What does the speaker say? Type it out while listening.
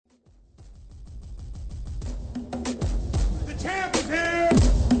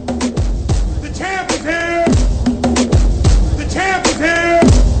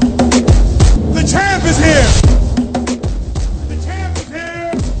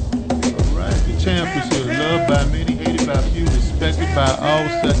by all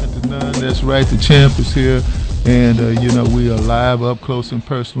second to none. That's right, the champ is here. And, we are live up close and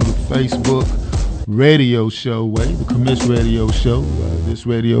personal to Facebook radio show way, the Commish radio show. This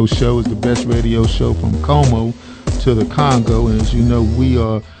radio show is the best radio show from Como to the Congo. And as you know, we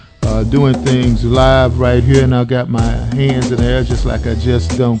are doing things live right here. And I got my hands in the air just like I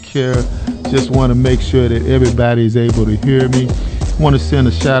just don't care. Just want to make sure that everybody is able to hear me. Want to send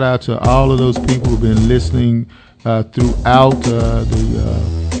a shout out to all of those people who've been listening throughout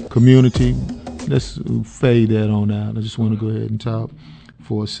the community. Let's fade that on out. I just want to go ahead and talk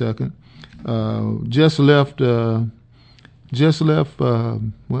for a second. Just left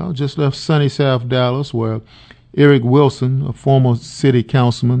sunny South Dallas, where Eric Wilson, a former city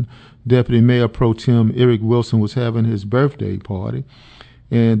councilman, Deputy Mayor Pro Tem Eric Wilson, was having his birthday party,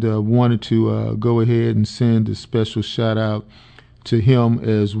 and wanted to go ahead and send a special shout out to him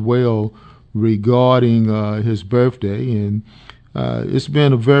as well regarding his birthday. And it's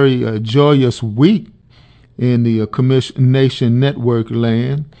been a very joyous week in the Commish Nation Network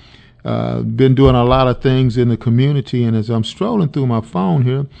land. Been doing a lot of things in the community, and as I'm strolling through my phone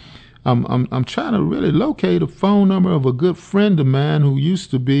here, I'm trying to really locate a phone number of a good friend of mine who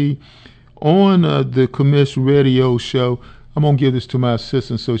used to be on the Commish radio show. I'm going to give this to my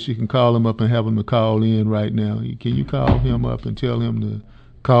assistant so she can call him up and have him to call in right now. Can you call him up and tell him to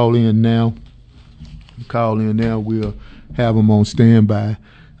call in now? Call in now. We'll have him on standby.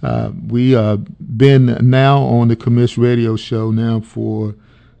 We been now on the Commish radio show now for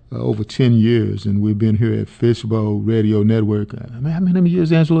over 10 years, and we've been here at Fishbowl Radio Network. How many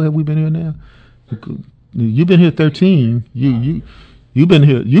years, Angelo, have we been here now? You've been here 13. You've been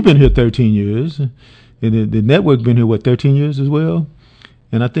here 13 years. And the network been here, 13 years as well?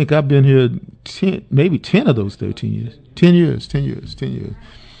 And I think I've been here 10 of those 13 years. 10 years.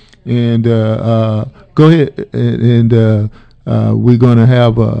 And go ahead, and we're going to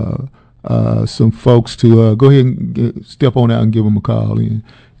have some folks to go ahead and step on out and give them a call in.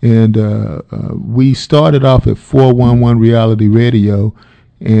 And we started off at 411 Reality Radio,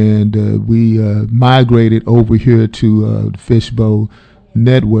 and we migrated over here to the Fishbowl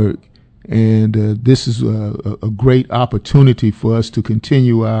Network. And this is a great opportunity for us to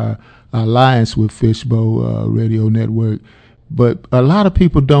continue our alliance with Fishbowl Radio Network. But a lot of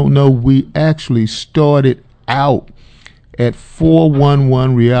people don't know we actually started out at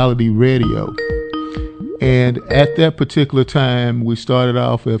 411 Reality Radio. And at that particular time, we started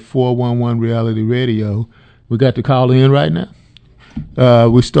off at 411 Reality Radio. We got the call in right now.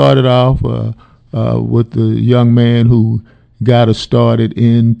 We started off with the young man who got us started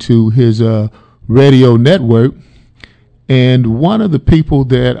into his radio network. And one of the people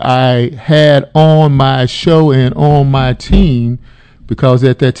that I had on my show and on my team, because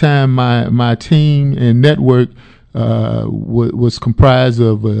at that time my team and network was comprised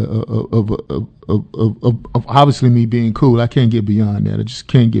of obviously me being cool. I can't get beyond that. I just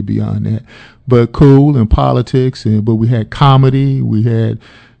can't get beyond that. But cool and politics, but we had comedy, we had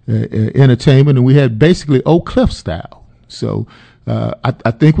entertainment, and we had basically Oak Cliff style. So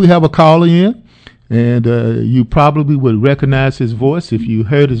I think we have a caller in, and you probably would recognize his voice if you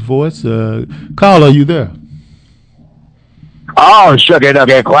heard his voice. Caller, are you there? Oh, shucky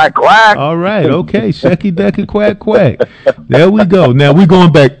ducky quack quack. All right, okay, shucky ducky quack quack. There we go. Now we're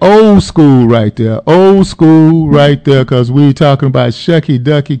going back old school right there, because we're talking about shucky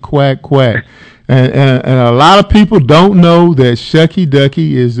ducky quack quack. And a lot of people don't know that Shucky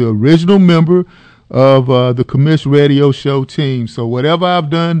Ducky is the original member of the Commish radio show team. So whatever I've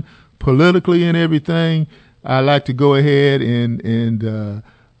done politically and everything, I like to go ahead and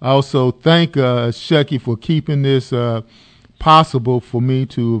also thank Shucky for keeping this possible for me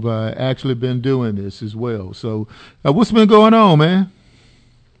to have actually been doing this as well. So what's been going on, man?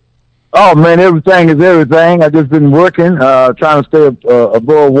 Oh, man, everything is everything. I've just been working, trying to stay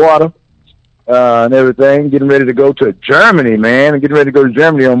above water and everything, getting ready to go to Germany, man. I'm getting ready to go to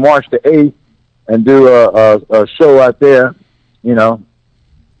Germany on March the 8th and do a show out there,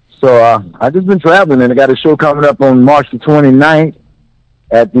 So I've just been traveling, and I got a show coming up on March the 29th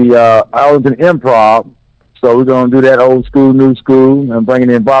at the Arlington Improv. So we're going to do that old school, new school, and bringing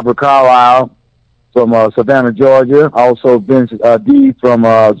in Barbara Carlisle from Savannah, Georgia. Also Vince D from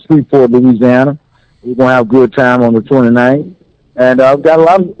Shreveport, Louisiana. We're going to have a good time on the 29th. And I've got a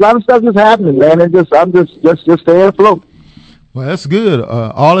lot of stuff just happening, man. And I'm just staying afloat. Well, that's good.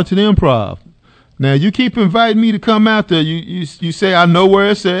 Arlington Improv. Now, you keep inviting me to come out there. You say I know where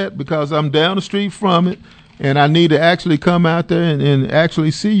it's at because I'm down the street from it, and I need to actually come out there and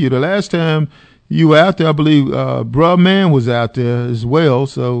actually see you. The last time you were out there, I believe Bruh Man was out there as well,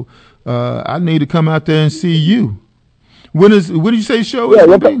 so I need to come out there and see you. When did you say show Yeah, is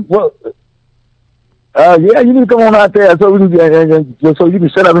gonna be? well, yeah, you need to come on out there so we can, so you can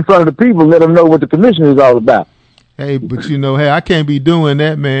sit up in front of the people and let them know what the commission is all about. Hey, but hey, I can't be doing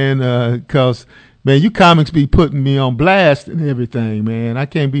that, man, 'cause man, you comics be putting me on blast and everything, man. I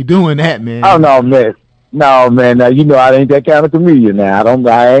can't be doing that, man. Oh no, man. No, man. Now you know I ain't that kind of comedian. Now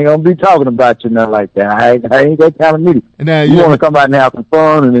I ain't gonna be talking about you nothing like that. I ain't that kind of comedian. Now you want to come out and have some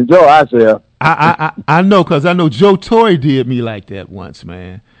fun and enjoy ourselves. I know, 'cause I know Joe Torre did me like that once,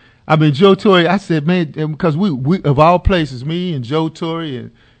 man. I mean, Joe Torre. I said, man, because we of all places, me and Joe Torre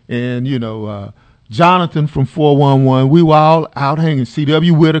and Jonathan from 411, we were all out hanging.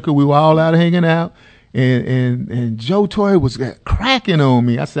 C.W. Whitaker, we were all out hanging out. And Joe Torre was cracking on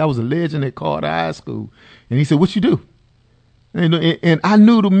me. I said I was a legend at Carter High School. And he said, what you do? And I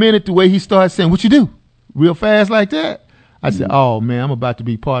knew the minute the way he started saying, what you do? Real fast like that. I said, oh, man, I'm about to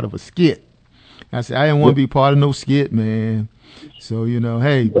be part of a skit. I said, I didn't want to be part of no skit, man. So,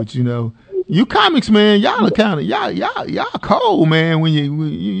 hey, but, you comics, man, y'all are kind of, y'all cold, man, when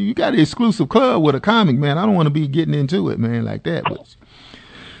you got an exclusive club with a comic, man. I don't want to be getting into it, man, like that. But,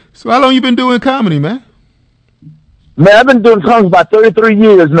 so how long you been doing comedy, man? Man, I've been doing comedy about 33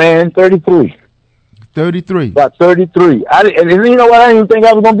 years, man. 33. 33. About 33. And you know what? I didn't even think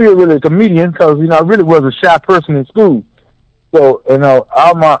I was going to be really a comedian because, I really was a shy person in school. So,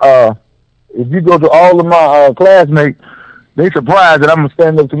 all my, if you go to all of my classmates, they surprised that I'm a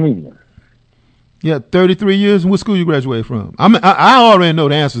stand-up comedian. Yeah, 33 years. And what school you graduated from? I already know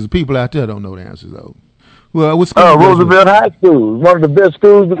the answers. People out there don't know the answers, though. Well, what school? Roosevelt High School, one of the best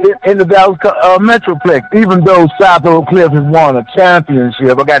schools in the Dallas Metroplex. Even though South Oak Cliff has won a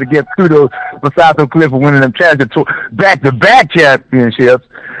championship, I got to give kudos for South Oak Cliff for winning them back-to-back championships.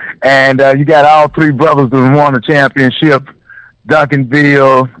 And you got all three brothers that won the championship: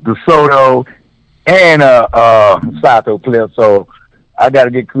 Duncanville, DeSoto, and South Oak Cliff. So I got to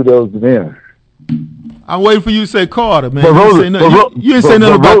give kudos to them. I'm waiting for you to say Carter, man. You ain't say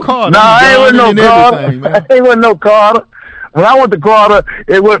nothing about Carter. No, I ain't with no Carter. I ain't with no Carter. When I went to Carter,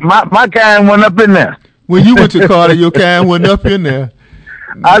 it was my kind went up in there. When you went to Carter, your kind went up in there.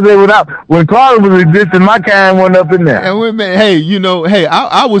 I said when Carter was existing, my kind went up in there. And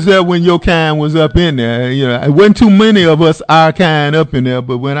I was there when your kind was up in there. It wasn't too many of us our kind up in there,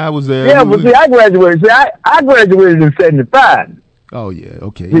 but when I was there, see, I graduated. See, I graduated in '75. Oh yeah,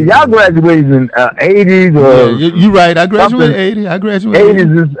 okay. See, y'all graduated in '80s or you're right. I graduated '80. I graduated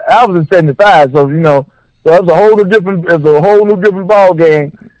 '80s. I was in '75, so so it was a whole new different ball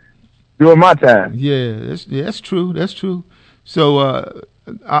game during my time. Yeah, that's true. That's true. So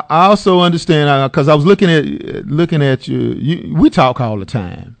I also understand because I was looking at you. We talk all the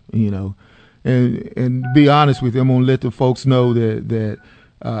time, and be honest with you, I'm gonna let the folks know that.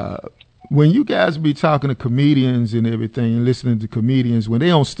 When you guys be talking to comedians and everything and listening to comedians, when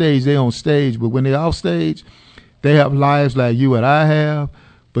they on stage, but when they off stage, they have lives like you and I have.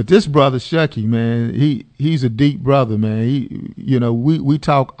 But this brother Shucky, man, he's a deep brother, man. We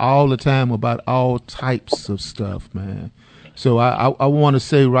talk all the time about all types of stuff, man. So I want to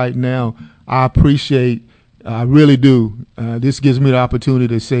say right now, I really do. This gives me the opportunity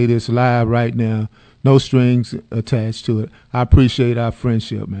to say this live right now. No strings attached to it. I appreciate our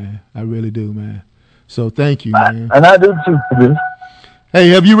friendship, man. I really do, man. So thank you, man. And I do too. Hey,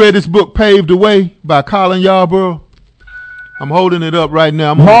 have you read this book, Paved the Way, by Colin Yarborough? I'm holding it up right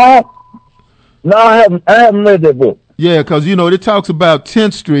now. No, I haven't read that book. Yeah, because, it talks about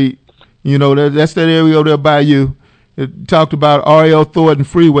 10th Street. That's that area over there by you. It talked about R.L. Thornton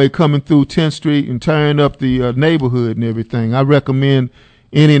Freeway coming through 10th Street and tearing up the neighborhood and everything. I recommend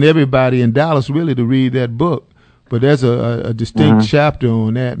any and everybody in Dallas really to read that book. But there's a distinct chapter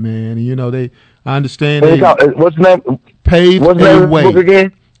on that, man. And, I understand. What's the name? Paved a Way. Book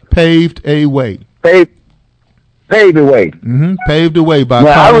again? Paved a Way. Paved a Way. Mm-hmm. Paved a Way by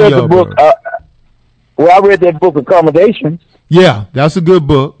Colin Yarborough. I read the book. I read that book, Accommodations. Yeah, that's a good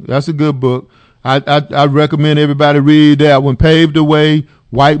book. I recommend everybody read that one. Paved the Way,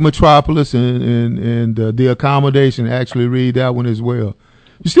 White Metropolis, and The Accommodation. Actually read that one as well.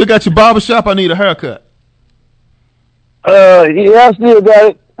 You still got your barbershop? I need a haircut. Yeah, I still got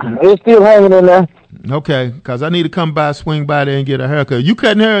it. It's still hanging in there. Okay, because I need to swing by there and get a haircut. You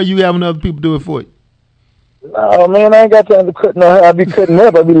cutting hair or you having other people do it for you? Oh, man, I ain't got time to cut no hair. I be cutting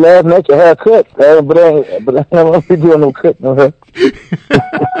up. I be laughing at your haircut. But I don't be doing no cut no hair.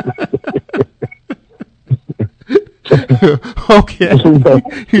 Okay.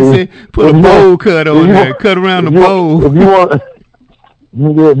 He said, put a bowl cut on there. Cut around the bowl. If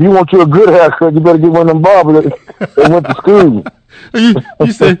you want you a good haircut, you better get one of them barbers that went to school.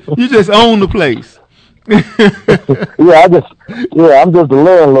 You said you just own the place. I'm just a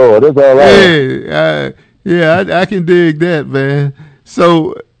landlord. That's all right. Yeah, I can dig that, man.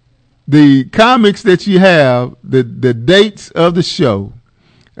 So the comics that you have, the dates of the show,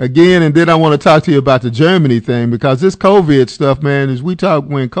 again, and then I want to talk to you about the Germany thing, because this COVID stuff, man, as we talked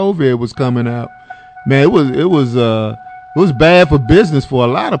when COVID was coming out, man, it was bad for business for a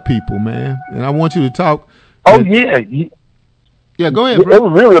lot of people, man. And I want you to talk. Oh, yeah, go ahead, bro. It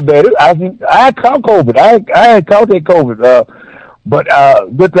was really bad. I had caught COVID. I had caught that COVID. But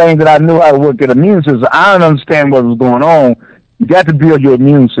good thing that I knew how to work the immune system. I don't understand what was going on. You got to build your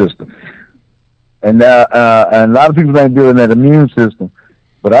immune system. And a lot of people ain't building that immune system.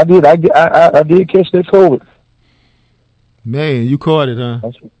 But I did. I did catch that COVID. Man, you caught it, huh?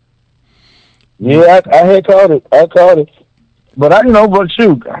 Yeah, I had caught it. I caught it. But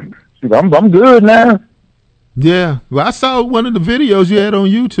shoot, I'm good now. Yeah. Well, I saw one of the videos you had on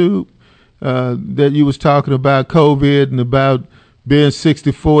YouTube that you was talking about COVID and about being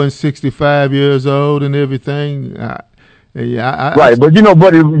 64 and 65 years old and everything. Right, but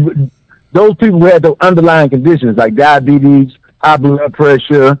buddy, those people who had the underlying conditions like diabetes, high blood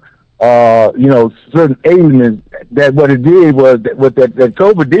pressure, certain ailments, that what it did was what that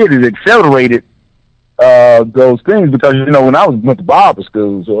COVID did is accelerated those things, because when I went to barber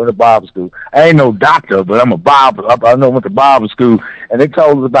school, I ain't no doctor, but I'm a barber. I went to barber school, and they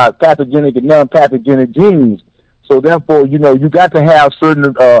told us about pathogenic and non-pathogenic genes. So therefore, you got to have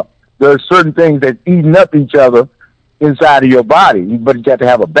certain there are certain things that eating up each other inside of your body, but you got to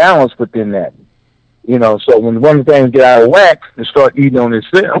have a balance within that. So when one of the things get out of whack, and start eating on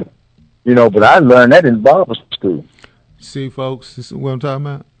itself. But I learned that in barber school. See, folks, this is what I'm talking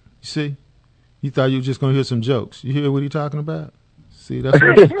about. You see? You thought you were just going to hear some jokes. You hear what he's talking about? See, that's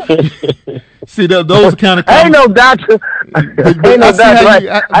what see, those kind of... I ain't no doctor. Ain't no doctor.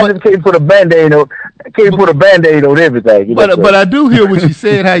 I just can't put a Band-Aid on. Can't put a Band-Aid on everything. But I do hear what you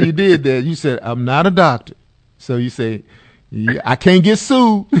said, how you did that. You said, I'm not a doctor. So you say, I can't get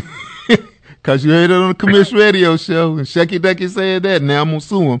sued. Because you heard it on the Commish radio show, and Shecky Ducky said that, and now I'm going to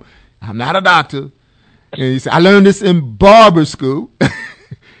sue him. I'm not a doctor. And he said, I learned this in barber school.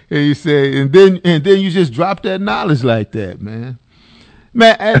 And you say, and then you just drop that knowledge like that, man.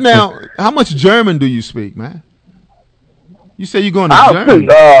 Man, now, how much German do you speak, man? You say you're going to Germany.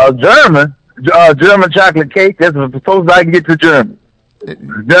 I speak German chocolate cake. That's as close as I can get to German.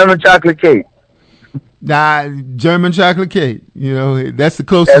 German chocolate cake. Nah, German chocolate cake. That's the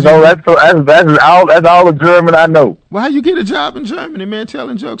closest. That's all the German I know. Well, how you get a job in Germany, man?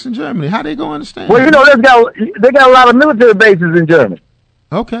 Telling jokes in Germany. How they gonna understand? Well, they got a lot of military bases in Germany.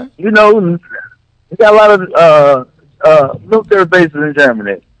 Okay. They got a lot of military bases in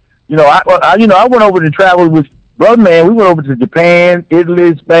Germany. I went over to travel with brother man. We went over to Japan,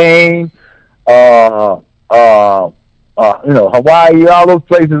 Italy, Spain, Hawaii, all those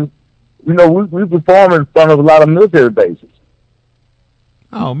places. We perform in front of a lot of military bases.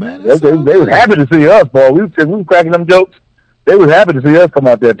 Oh man, they was happy to see us, boy. We were cracking them jokes. They was happy to see us come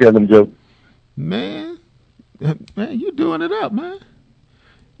out there and tell them jokes. Man, you doing it up, man.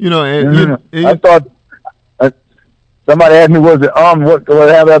 I thought somebody asked me, "Was the army? What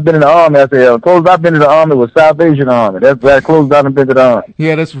have I been in the army?" I said, "Close I've been in the army was Salvation Army. That's that close I've been to the army."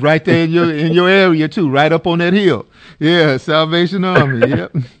 Yeah, that's right there in your area too, right up on that hill. Yeah, Salvation Army.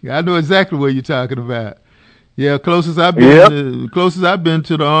 Yep, I know exactly what you're talking about. Yeah, closest I've been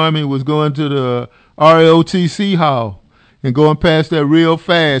to the army was going to the ROTC hall and going past that real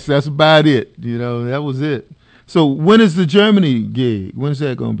fast. That's about it. That was it. So when is the Germany gig? When's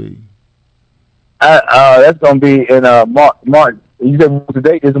that going to be? That's going to be in March. You said what's the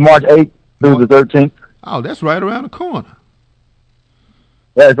date? It's March 8th through the 13th. Oh, that's right around the corner.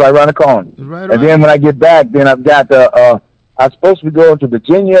 Yeah, it's right around the corner. And then when I get back, then I've got I'm supposed to be going to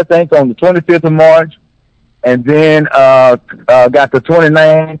Virginia, I think, on the 25th of March. And then got the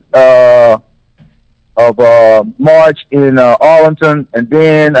 29th of March in Arlington. And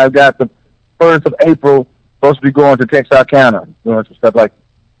then I've got the 1st of April, supposed to be going to Texarkana, doing some stuff like that.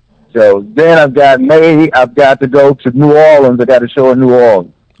 So then I've got May, I've got to go to New Orleans. I got a show in New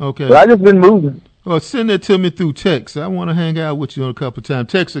Orleans. Okay. But I just been moving. Well, send it to me through text. I want to hang out with you a couple of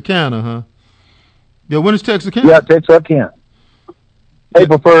times. Texarkana, huh? Yeah, when is Texarkana? Yeah, Texarkana.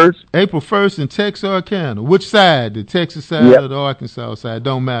 April 1st. April 1st in Texarkana. Which side? The Texas side or the Arkansas side?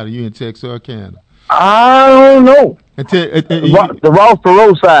 Don't matter. You in Texarkana. I don't know. The Ross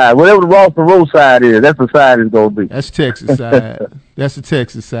Perot side. Whatever the Ross Perot side is, that's the side it's going to be. That's Texas side. That's the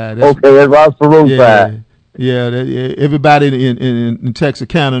Texas side. That's Ross Perot side. Yeah, everybody in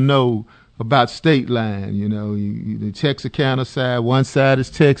Texarkana know about state line. You know, the Texarkana side, one side is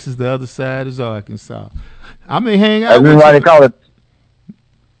Texas, the other side is Arkansas. I may hang out. That's why they call it.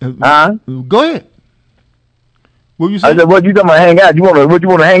 Go ahead. What you I saying? said, what you talking about? Hang out? You want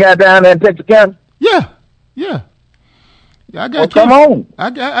to hang out down there in Texarkana? Yeah. I got. Well, come on. I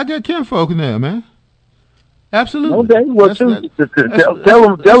got kinfolk in there, man. Absolutely. Okay. Well, tell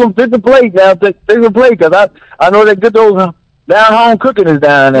them pick the plate now. Pick the plate, because I know that good old down home cooking is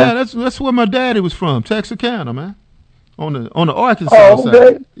down there. Yeah, that's where my daddy was from, Texarkana, man. On the Arkansas okay.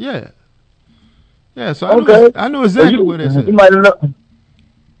 side. Yeah. Yeah. So I know exactly where that's at. You might know.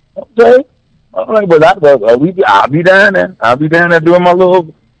 Okay. All right, but I'll be down there. I'll be down there doing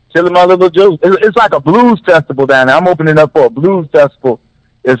telling my little jokes. It's like a blues festival down there. I'm opening up for a blues festival.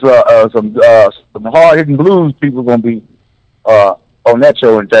 It's some hard hitting blues people gonna be on that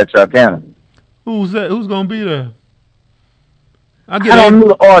show in Texarkana. Who's that? Who's gonna be there? I don't know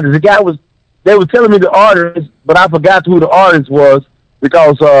the artist. They were telling me the artist, but I forgot who the artist was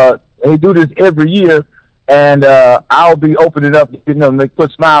because they do this every year, and I'll be opening up. You know, they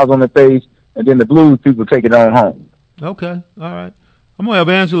put smiles on their face, and then the blues people take it on home. Okay, all right. I'm gonna have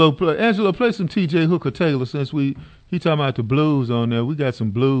Angelo play some T.J. Hooker Taylor since he talking about the blues on there. We got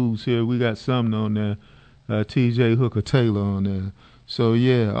some blues here. We got something on there. T.J. Hooker Taylor on there. So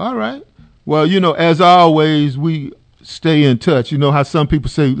yeah, all right. Well, you know, as always, we stay in touch. You know how some people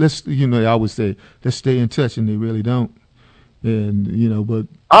say, they always say, let's stay in touch, and they really don't. And, you know, but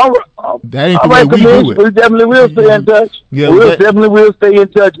that ain't the way we do it. We definitely will stay in touch. Yeah, we definitely will stay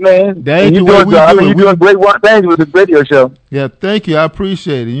in touch, man. That ain't the way we do it. You're doing great things with the radio show. Yeah, thank you. I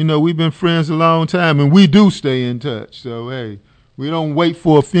appreciate it. You know, we've been friends a long time, and we do stay in touch. So, hey, we don't wait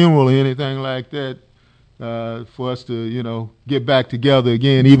for a funeral or anything like that for us to, you know, get back together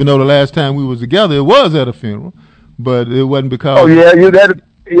again, even though the last time we was together, it was at a funeral. But it wasn't because. Oh yeah, yeah.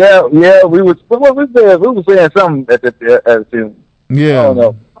 We was saying something at the funeral. Yeah. I don't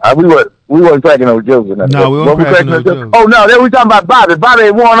know. We wasn't cracking no jokes or nothing. No, we weren't cracking no jokes. Oh no, then we talking about Bobby.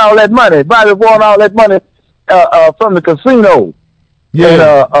 Bobby won all that money. Bobby won all that money from the casino.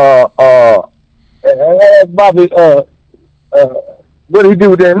 Yeah. And Bobby, what did he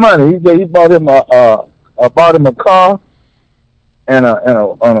do with that money? He bought him a car and a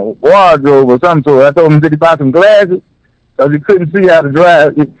wardrobe or something. So I told him, did he buy some glasses? Because he couldn't see how to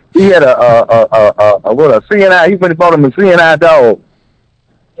drive. He had a CNI. He went and bought him a CNI dog.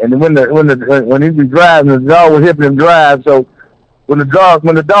 And when he was driving, the dog was helping him drive. So when the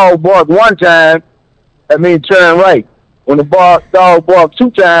dog barked one time, that means turn right. When the dog barked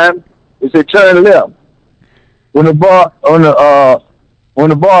two times, it said turn left. When the bar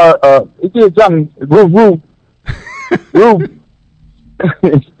he did something, roof.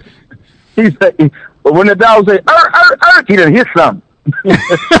 He said, but when the dog said, he done hit something.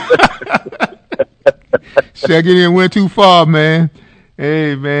 Second in went too far, man.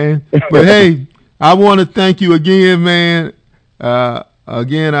 Hey, man. But hey, I want to thank you again, man.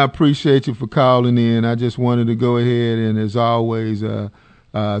 Again, I appreciate you for calling in. I just wanted to go ahead and, as always,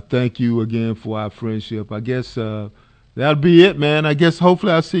 thank you again for our friendship. I guess that'll be it, man. I guess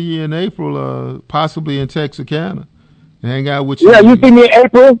hopefully I'll see you in April, possibly in Texarkana. Hang out with you. Yeah, you see me in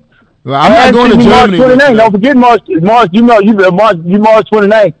April? Well, I'm not going to Germany. March 29th. Don't forget March. You March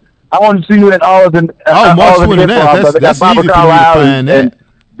 29th. I want to see you in Arlington. March 29th. That's easy for me to find that.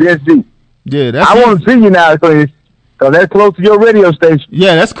 BSG. Yeah, that's. I want to see you now because that's close to your radio station.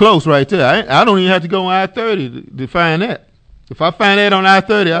 Yeah, that's close right there. I don't even have to go on I-30 to find that. If I find that on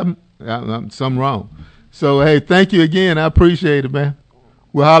I-30, I'm something wrong. So hey, thank you again. I appreciate it, man.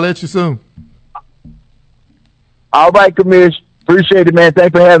 We'll holler at you soon. All right, Commish. Appreciate it, man.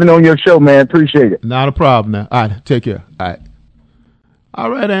 Thanks for having me on your show, man. Appreciate it. Not a problem now. All right, take care. All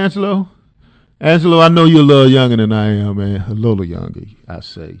right, Angelo. Angelo, I know you're a little younger than I am, man. A little younger, I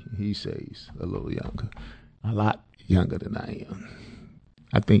say. He says a little younger. A lot younger than I am.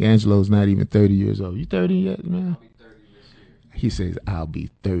 I think Angelo's not even 30 years old. You 30 yet, man? I'll be 30 this year. He says, I'll be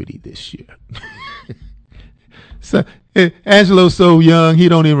 30 this year. So Angelo's so young, he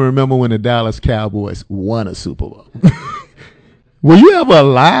don't even remember when the Dallas Cowboys won a Super Bowl. Were you ever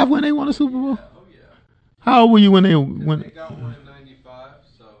alive when they won a Super Bowl? Oh, yeah. How old were you when they won? They got one in 95,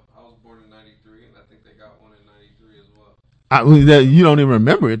 so I was born in 93, and I think they got one in 93 as well. You don't even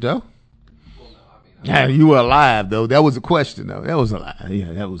remember it, though? Well, no, I mean. You were alive, though. That was a question, though. That was a lie.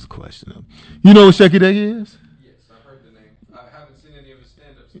 Yeah, that was a question, though. You know what Shecky Day is? Yes, I've heard the name. I haven't seen any of his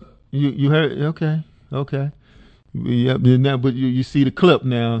stand-up stuff. You heard? Okay. Yeah, but you see the clip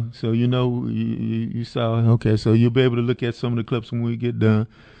now, so you know you saw. Okay, so you'll be able to look at some of the clips when we get done.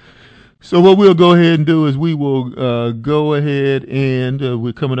 So what we'll go ahead and do is we will go ahead and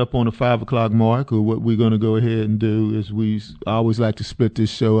we're coming up on the 5 o'clock mark. Or what we're going to go ahead and do is we always like to split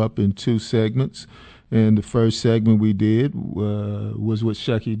this show up in 2 segments. And the first segment we did was with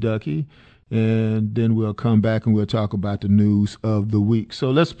Shucky Ducky, and then we'll come back and we'll talk about the news of the week.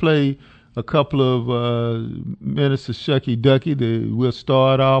 So let's play a couple of minutes of Shucky Ducky. We'll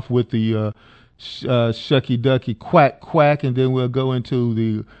start off with the Shucky Ducky Quack Quack, and then we'll go into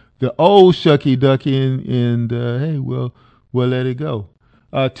the old Shucky Ducky, and hey, we'll let it go.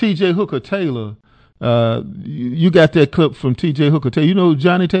 T.J. Hooker Taylor, you got that clip from T.J. Hooker Taylor. You know who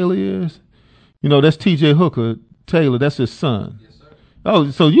Johnny Taylor is? You know, that's T.J. Hooker Taylor. That's his son. Yes, sir.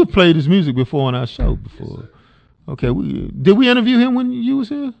 Oh, so you played his music before on our show before. Yes, okay, did we interview him when you was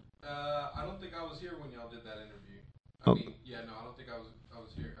here? I don't think I was here when y'all did that interview. I don't think I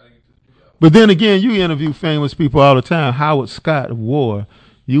was here. I didn't get to do that. But then again, you interview famous people all the time. Howard Scott of War.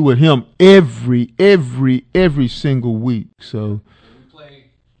 You with him every single week. So. And we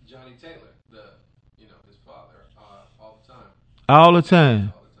play Johnny Taylor, his father, all the time. All the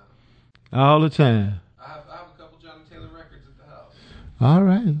time. All the time. I have a couple Johnny Taylor records at the house. All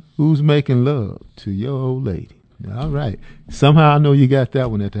right. Who's making love to your old lady? All right. Somehow I know you got that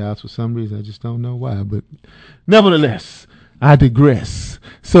one at the house for some reason. I just don't know why. But nevertheless, I digress.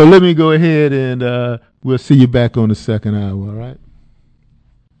 So let me go ahead and we'll see you back on the second hour. All right.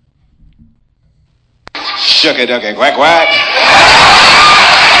 Shucky ducky quack quack.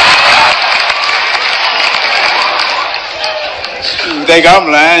 They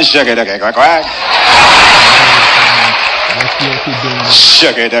come line, shucky ducky quack quack.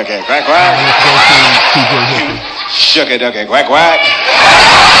 Shucky ducky quack quack. Shucky ducky quack quack.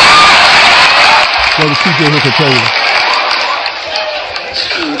 So the T.J. Hooker Taylor.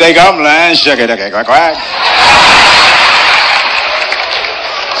 They come line, shucky ducky quack quack.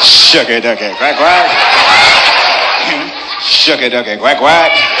 Shucky ducky quack quack. Shucky ducky quack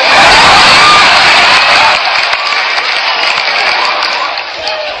quack.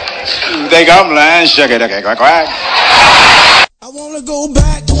 They come line, shucky ducky quack quack. I wanna go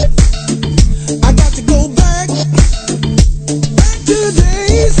back. I got to go back. Back to the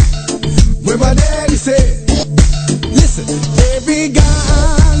days when my daddy said, listen, every guy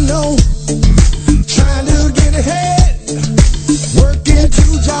I know trying to get ahead, working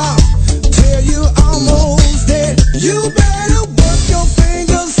 2 jobs, tell you almost dead. You better work your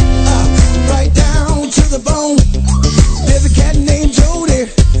fingers right down to the bone. There's a cat named Jody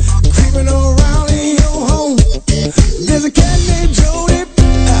creeping around in your home. There's a cat named Jody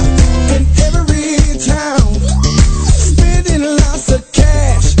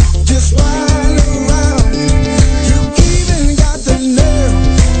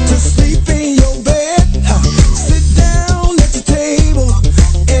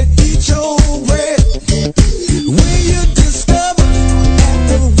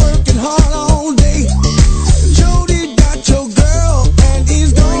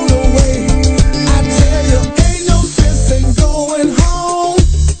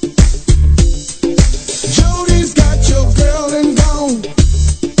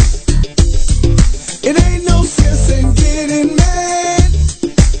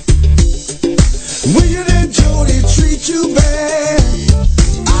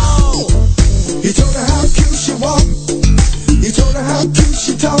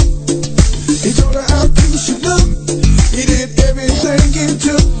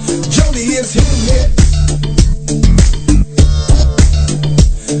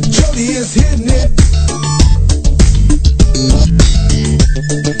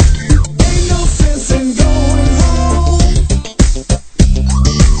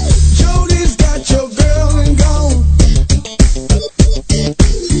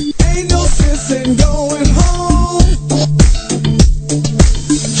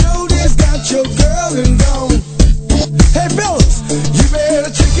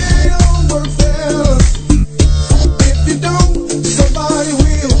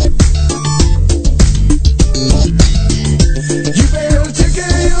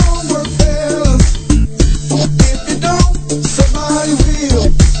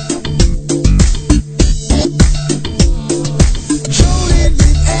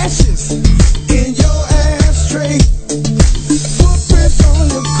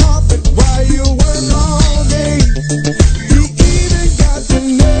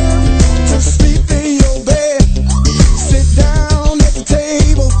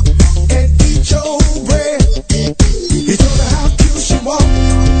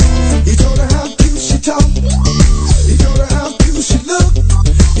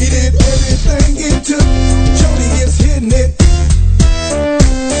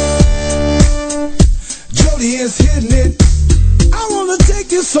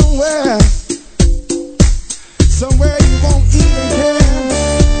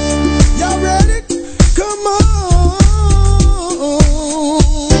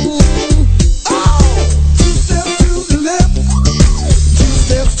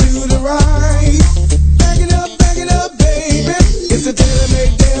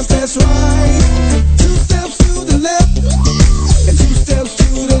that's right. 2 steps to the left and 2 steps to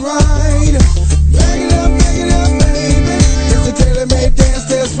the right. Back it up, baby. It's a tailor-made dance,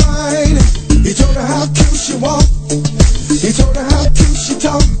 that's right. He told her how cute she walk. He told her how cute she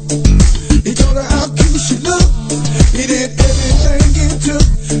talk. He told her how cute she look. He did everything it took.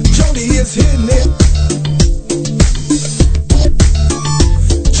 Jody is hitting it.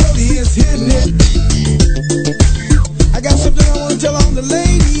 Jody is hitting it. I got something I want to tell all the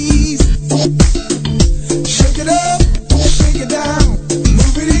ladies. Shake it up, shake it down,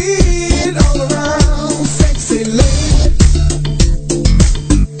 move it in all around. Sexy lady.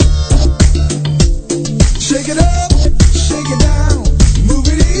 Shake it up, shake it down, move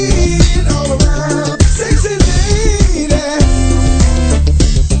it in all around. Sexy lady.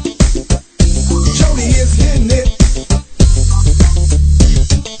 Jody is hitting it.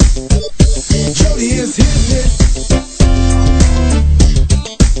 Jody is hitting it.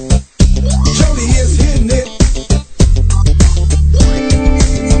 Jody is hitting it.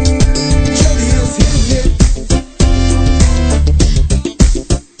 Jody is hitting it.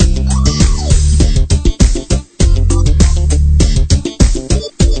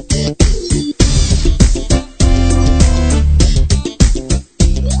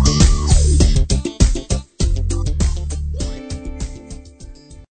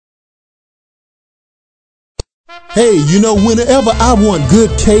 Hey, you know, whenever I want good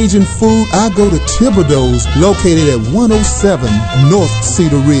Cajun food, I go to Thibodeau's, located at 107 North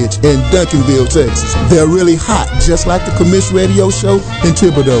Cedar Ridge in Duncanville, Texas. They're really hot, just like the Commish radio show in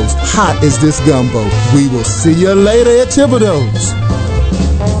Thibodeau's. Hot as this gumbo. We will see you later at Thibodeau's.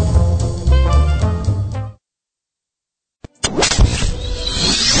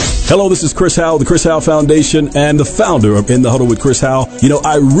 Hello, this is Chris Howell, the Chris Howell Foundation, and the founder of In the Huddle with Chris Howell. You know,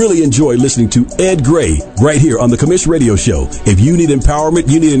 I really enjoy listening to Ed Gray right here on the Commish Radio Show. If you need empowerment,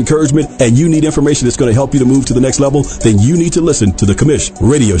 you need encouragement, and you need information that's going to help you to move to the next level, then you need to listen to the Commish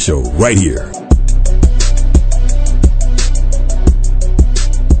Radio Show right here.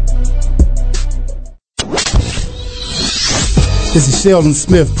 This is Sheldon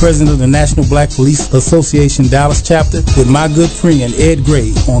Smith, president of the National Black Police Association Dallas chapter, with my good friend Ed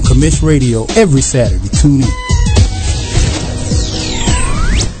Gray on Commish Radio every Saturday. Tune in.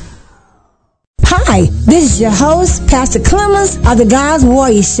 Hi, this is your host, Pastor Clemens of the God's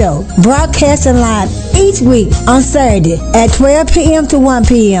Warrior Show, broadcasting live each week on Saturday at 12 p.m. to 1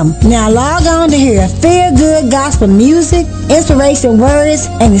 p.m. Now log on to hear feel-good gospel music, inspiration words,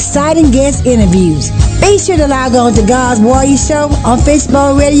 and exciting guest interviews. Be sure to log on to God's Warrior Show on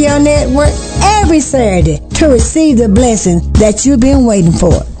Fishbowl Radio Network every Saturday to receive the blessing that you've been waiting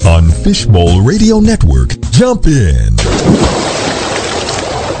for. On Fishbowl Radio Network, jump in.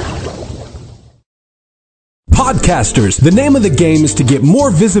 Podcasters, the name of the game is to get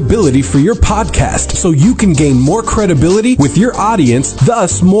more visibility for your podcast so you can gain more credibility with your audience,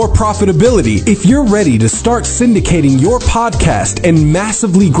 thus more profitability. If you're ready to start syndicating your podcast and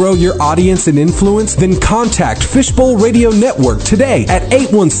massively grow your audience and influence, then contact Fishbowl Radio Network today at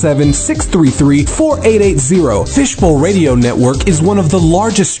 817-633-4880. Fishbowl Radio Network is one of the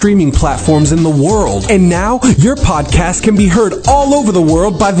largest streaming platforms in the world, and now your podcast can be heard all over the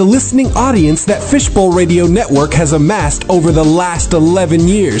world by the listening audience that Fishbowl Radio Network has amassed over the last 11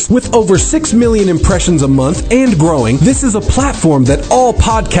 years. With over 6 million impressions a month and growing, this is a platform that all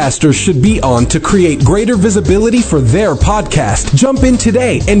podcasters should be on to create greater visibility for their podcast. Jump in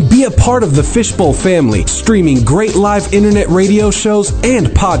today and be a part of the Fishbowl family, streaming great live internet radio shows and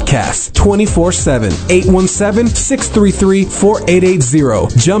podcasts 24/7. 817-633-4880.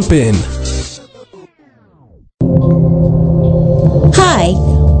 Jump in. Hi,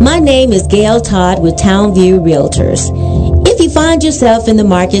 my name is Gail Todd with Townview Realtors. If you find yourself in the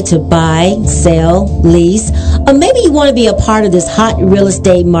market to buy, sell, lease, or maybe you want to be a part of this hot real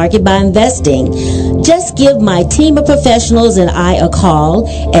estate market by investing, just give my team of professionals and I a call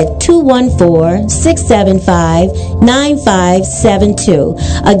at 214-675-9572.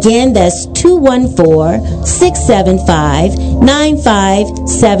 Again, that's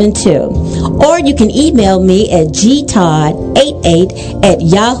 214-675-9572. Or you can email me at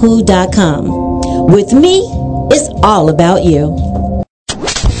gtodd88@yahoo.com. With me, it's all about you.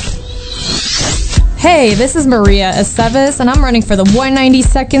 Hey, this is Maria Aceves, and I'm running for the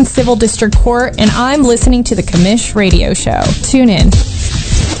 192nd Civil District Court, and I'm listening to the Commish Radio Show. Tune in.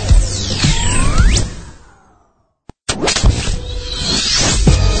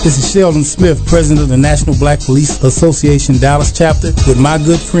 This is Sheldon Smith, president of the National Black Police Association Dallas chapter, with my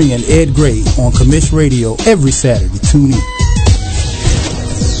good friend Ed Gray on Commish Radio every Saturday. Tune in.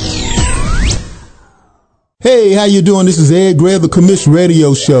 Hey, how you doing? This is Ed Gray of the Commish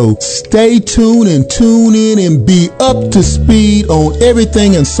Radio Show. Stay tuned and tune in and be up to speed on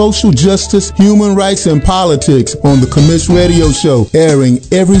everything in social justice, human rights, and politics on the Commish Radio Show, airing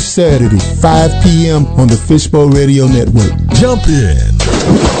every Saturday, 5 p.m. on the Fishbowl Radio Network. Jump in.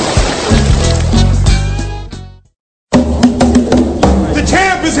 The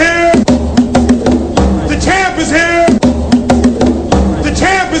champ is here. The champ is here. The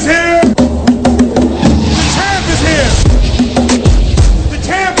champ is here.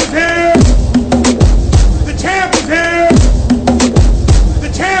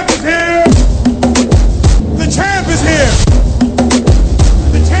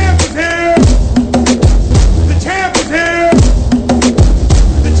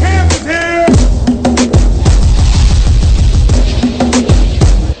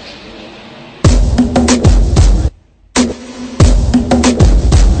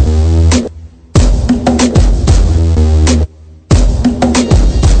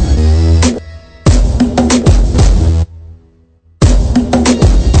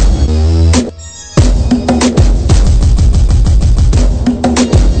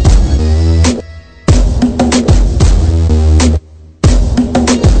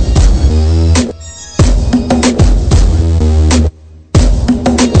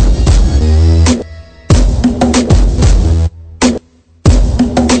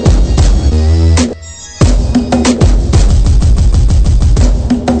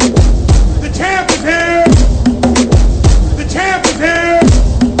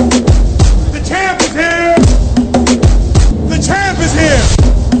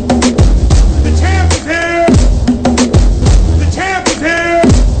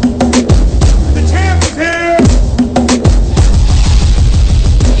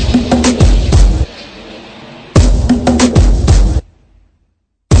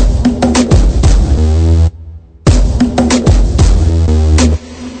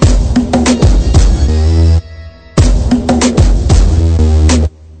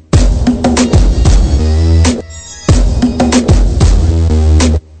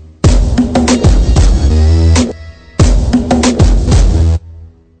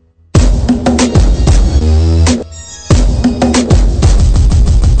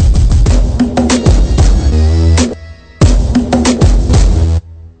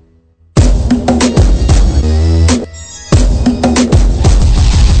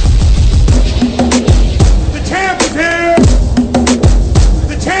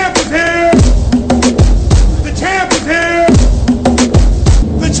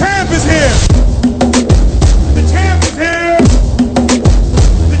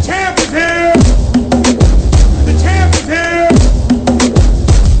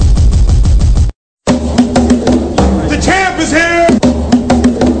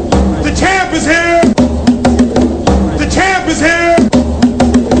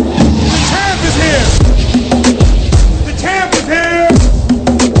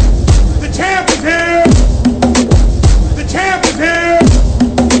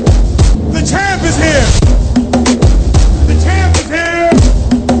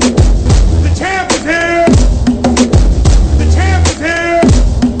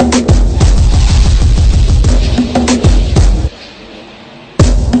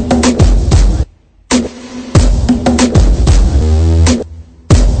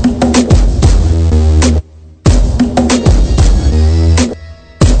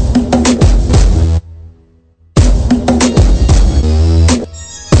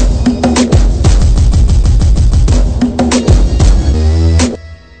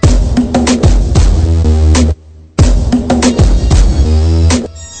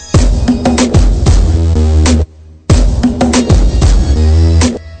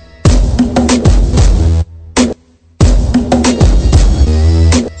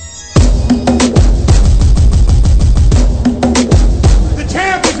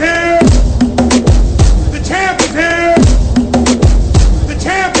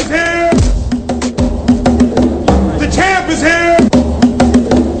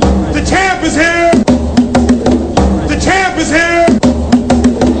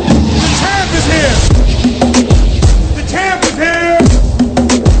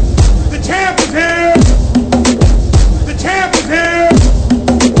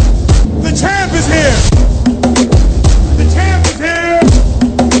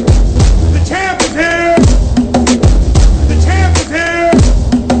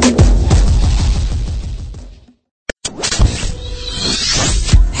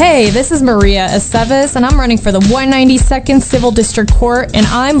 Hey, this is Maria Aceves, and I'm running for the 192nd Civil District Court, and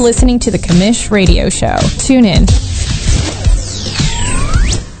I'm listening to the Commish Radio Show. Tune in.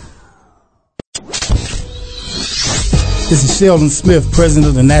 This is Sheldon Smith, president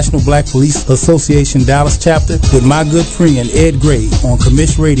of the National Black Police Association Dallas chapter, with my good friend Ed Gray on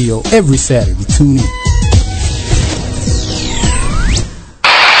Commish Radio every Saturday. Tune in.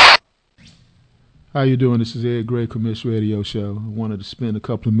 How you doing? This is Ed Gray, Commish Radio Show. I wanted to spend a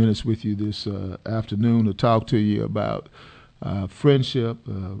couple of minutes with you this afternoon to talk to you about friendship.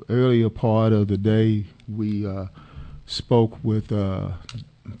 Earlier part of the day, we spoke with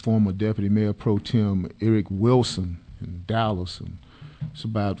former Deputy Mayor Pro Tem Eric Wilson in Dallas, and it's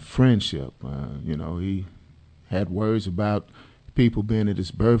about friendship. He had words about people being at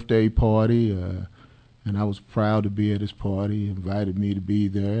his birthday party, and I was proud to be at his party. He invited me to be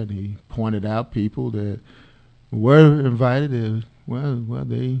there, and he pointed out people that were invited.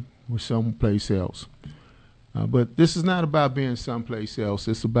 They were someplace else. But this is not about being someplace else.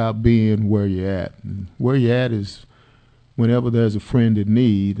 It's about being where you're at. And where you're at is whenever there's a friend in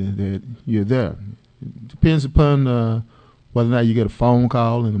need, that you're there. It depends upon whether or not you get a phone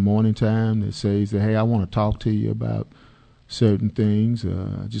call in the morning time that says that, hey, I want to talk to you about certain things.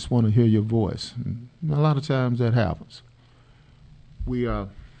 I just want to hear your voice. And a lot of times that happens. We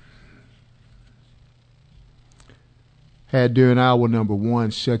had during hour number one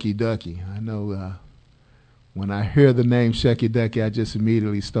Shucky Ducky. I know when I hear the name Shucky Ducky, I just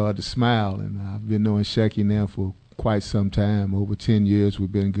immediately start to smile. And I've been knowing Shucky now for quite some time. Over 10 years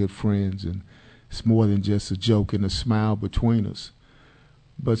we've been good friends, and it's more than just a joke and a smile between us.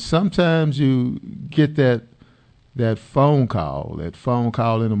 But sometimes you get that phone call in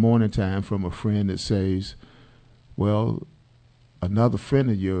the morning time from a friend that says, well, another friend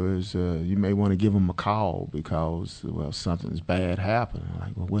of yours, you may want to give him a call because, well, something's bad happened. I'm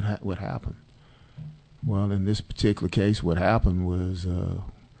like, well, what happened? Well, in this particular case, what happened was a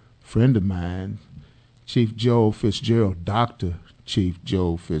friend of mine, Chief Joe Fitzgerald, Dr. Chief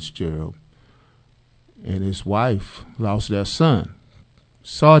Joe Fitzgerald, and his wife lost their son,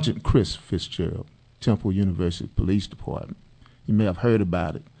 Sergeant Chris Fitzgerald, Temple University Police Department. You may have heard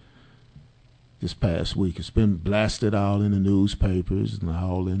about it this past week. It's been blasted all in the newspapers and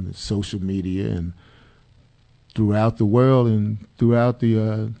all in the social media and throughout the world and throughout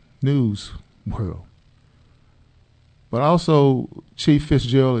the news world. But also, Chief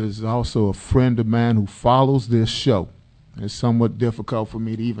Fitzgerald is also a friend of mine who follows this show. It's somewhat difficult for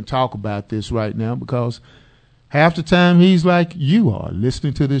me to even talk about this right now because half the time he's like you are,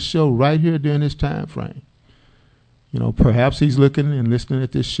 listening to this show right here during this time frame. Perhaps he's looking and listening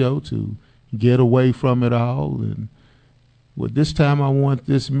at this show to get away from it all. And well, this time I want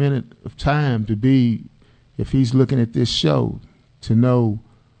this minute of time to be, if he's looking at this show, to know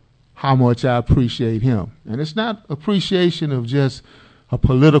how much I appreciate him. And it's not appreciation of just a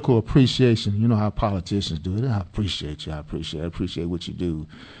political appreciation. You know how politicians do it. I appreciate you. I appreciate what you do.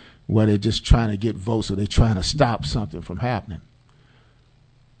 Where they're just trying to get votes or they're trying to stop something from happening.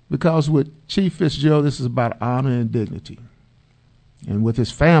 Because with Chief Fitzgerald, this is about honor and dignity. And with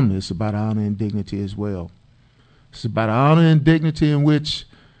his family, it's about honor and dignity as well. It's about honor and dignity in which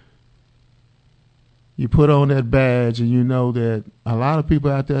you put on that badge and you know that a lot of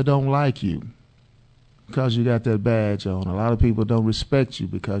people out there don't like you because you got that badge on. A lot of people don't respect you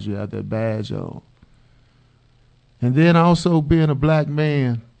because you have that badge on. And then also being a black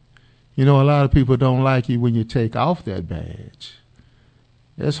man, a lot of people don't like you when you take off that badge.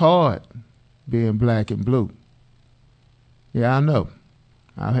 It's hard being black and blue. Yeah, I know.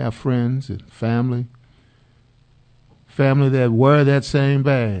 I have friends and family that wear that same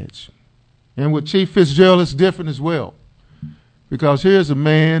badge. And with Chief Fitzgerald, it's different as well. Because here's a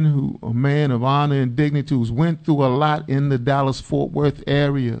man of honor and dignity who's went through a lot in the Dallas-Fort Worth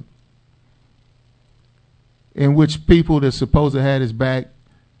area, in which people that supposed to had his back,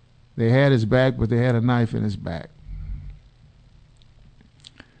 they had his back, but they had a knife in his back.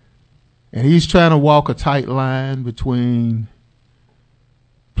 And he's trying to walk a tight line between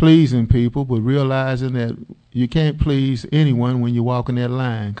pleasing people, but realizing that you can't please anyone when you're walking that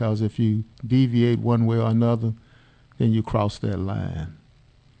line, because if you deviate one way or another, then you cross that line.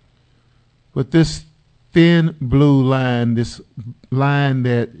 But this thin blue line, this line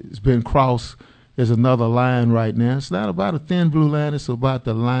that has been crossed, is another line right now. It's not about a thin blue line, it's about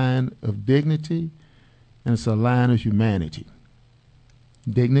the line of dignity, and it's a line of humanity.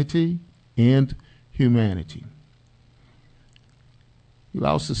 Dignity and humanity. He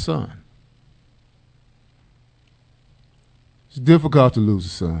lost his son. It's difficult to lose a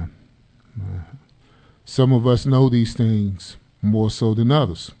son. Some of us know these things more so than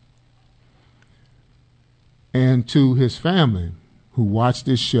others. And to his family who watched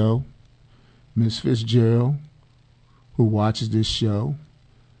this show, Miss Fitzgerald, who watches this show,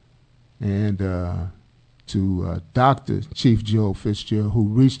 and to Dr. Chief Joe Fitzgerald, who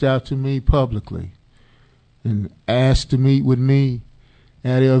reached out to me publicly and asked to meet with me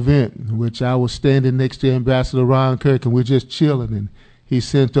at an event in which I was standing next to Ambassador Ron Kirk, and we're just chilling, and he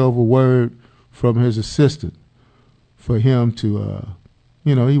sent over word from his assistant for him to,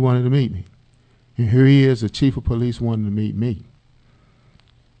 he wanted to meet me. And here he is, the chief of police wanting to meet me.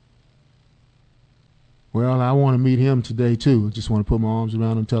 Well, I want to meet him today, too. I just want to put my arms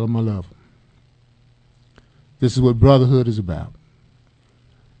around him and tell him I love him. This is what brotherhood is about.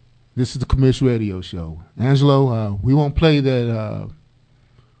 This is the Commish Radio Show. Angelo, we won't play that.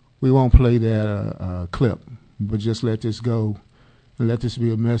 Clip, but just let this go, and let this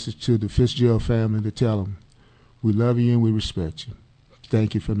be a message to the Fitzgerald family to tell them we love you and we respect you.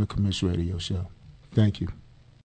 Thank you from the Commish Radio Show. Thank you.